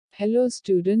Hello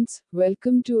students,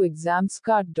 welcome to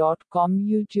examscart.com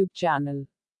YouTube channel.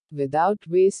 Without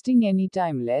wasting any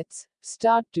time, let's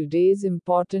start today's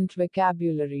important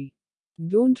vocabulary.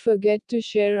 Don't forget to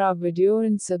share our video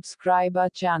and subscribe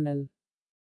our channel.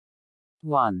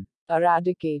 1.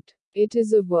 Eradicate. It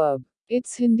is a verb.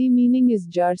 Its Hindi meaning is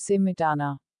jar se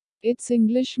mitana. Its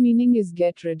English meaning is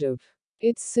get rid of.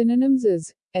 Its synonyms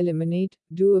is eliminate,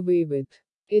 do away with.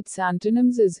 Its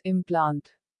antonyms is implant.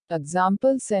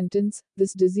 Example sentence,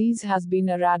 this disease has been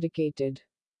eradicated.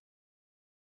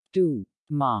 2.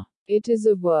 Ma. It is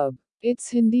a verb. Its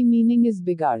Hindi meaning is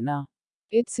bigarna.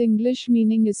 Its English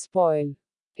meaning is spoil.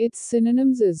 Its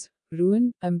synonyms is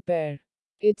ruin, impair.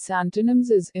 Its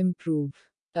antonyms is improve.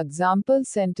 Example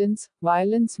sentence,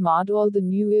 violence marred all the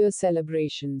New Year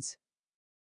celebrations.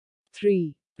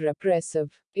 3.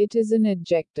 Repressive. It is an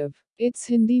adjective. Its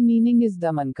Hindi meaning is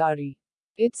damankari.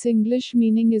 Its English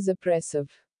meaning is oppressive.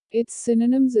 Its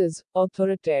synonyms is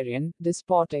authoritarian,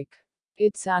 despotic.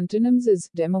 Its antonyms is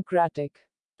democratic.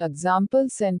 Example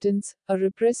sentence, a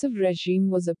repressive regime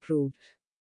was approved.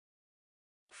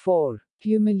 4.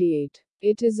 Humiliate.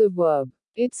 It is a verb.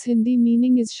 Its Hindi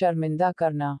meaning is sharminda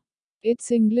karna.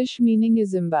 Its English meaning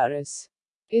is embarrass.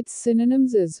 Its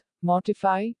synonyms is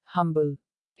mortify, humble.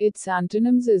 Its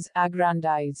antonyms is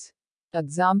aggrandize.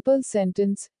 Example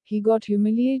sentence, he got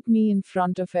humiliate me in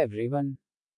front of everyone.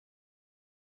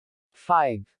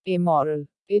 5. Immoral.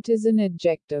 It is an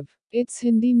adjective. Its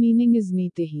Hindi meaning is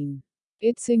nitihin.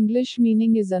 Its English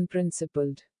meaning is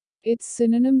unprincipled. Its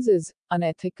synonyms is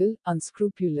unethical,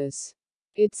 unscrupulous.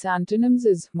 Its antonyms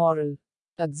is moral.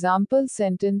 Example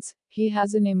sentence, he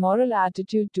has an immoral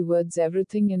attitude towards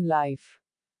everything in life.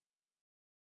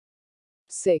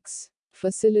 6.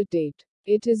 Facilitate.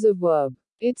 It is a verb.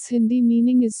 Its Hindi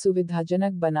meaning is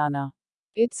suvidhajanak banana.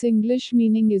 Its English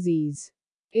meaning is ease.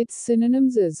 Its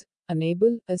synonyms is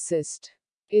enable, assist.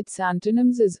 Its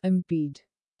antonyms is impede.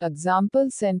 Example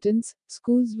sentence,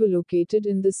 schools were located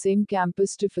in the same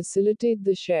campus to facilitate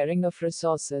the sharing of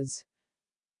resources.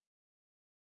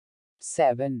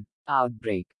 7.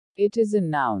 Outbreak. It is a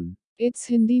noun. Its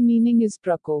Hindi meaning is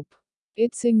prakop.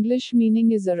 Its English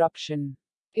meaning is eruption.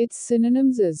 Its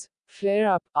synonyms is flare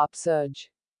up,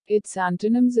 upsurge. Its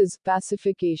antonyms is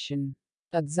pacification.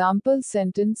 Example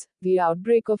sentence, the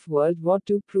outbreak of World War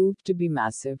II proved to be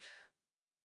massive.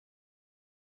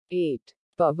 8.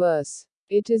 Perverse.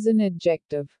 It is an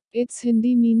adjective. Its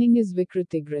Hindi meaning is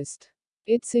vikritigrist.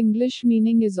 Its English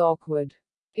meaning is awkward.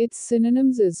 Its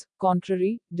synonyms is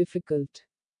contrary, difficult.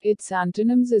 Its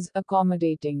antonyms is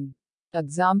accommodating.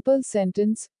 Example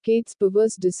sentence, Kate's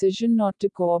perverse decision not to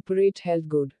cooperate held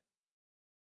good.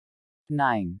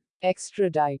 9.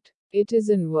 Extradite. It is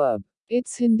an verb.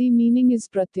 Its Hindi meaning is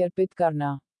pratyarpit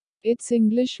karna. Its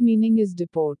English meaning is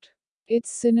deport. Its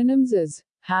synonyms is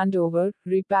hand over,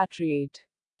 repatriate.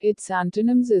 Its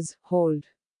antonyms is hold.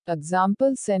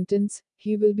 Example sentence,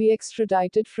 he will be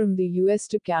extradited from the US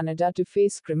to Canada to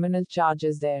face criminal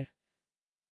charges there.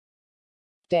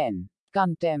 10.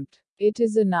 Contempt. It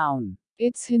is a noun.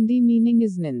 Its Hindi meaning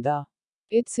is ninda.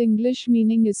 Its English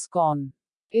meaning is scorn.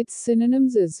 Its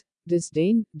synonyms is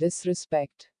disdain,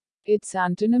 disrespect. Its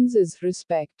antonyms is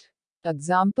respect.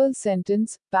 Example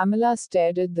sentence, Pamela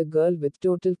stared at the girl with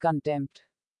total contempt.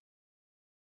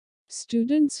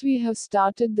 Students, we have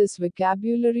started this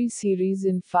vocabulary series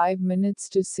in 5 minutes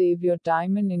to save your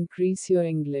time and increase your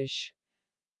English.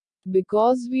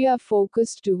 Because we are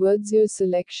focused towards your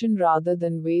selection rather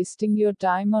than wasting your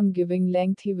time on giving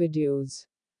lengthy videos.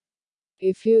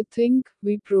 If you think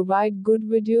we provide good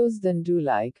videos, then do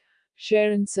like,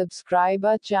 share and subscribe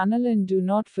our channel, and do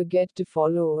not forget to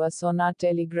follow us on our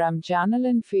Telegram channel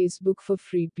and Facebook for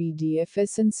free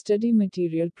PDFs and study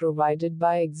material provided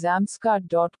by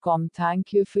examscart.com.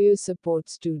 Thank you for your support,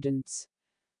 students.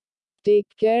 Take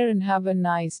care and have a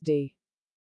nice day.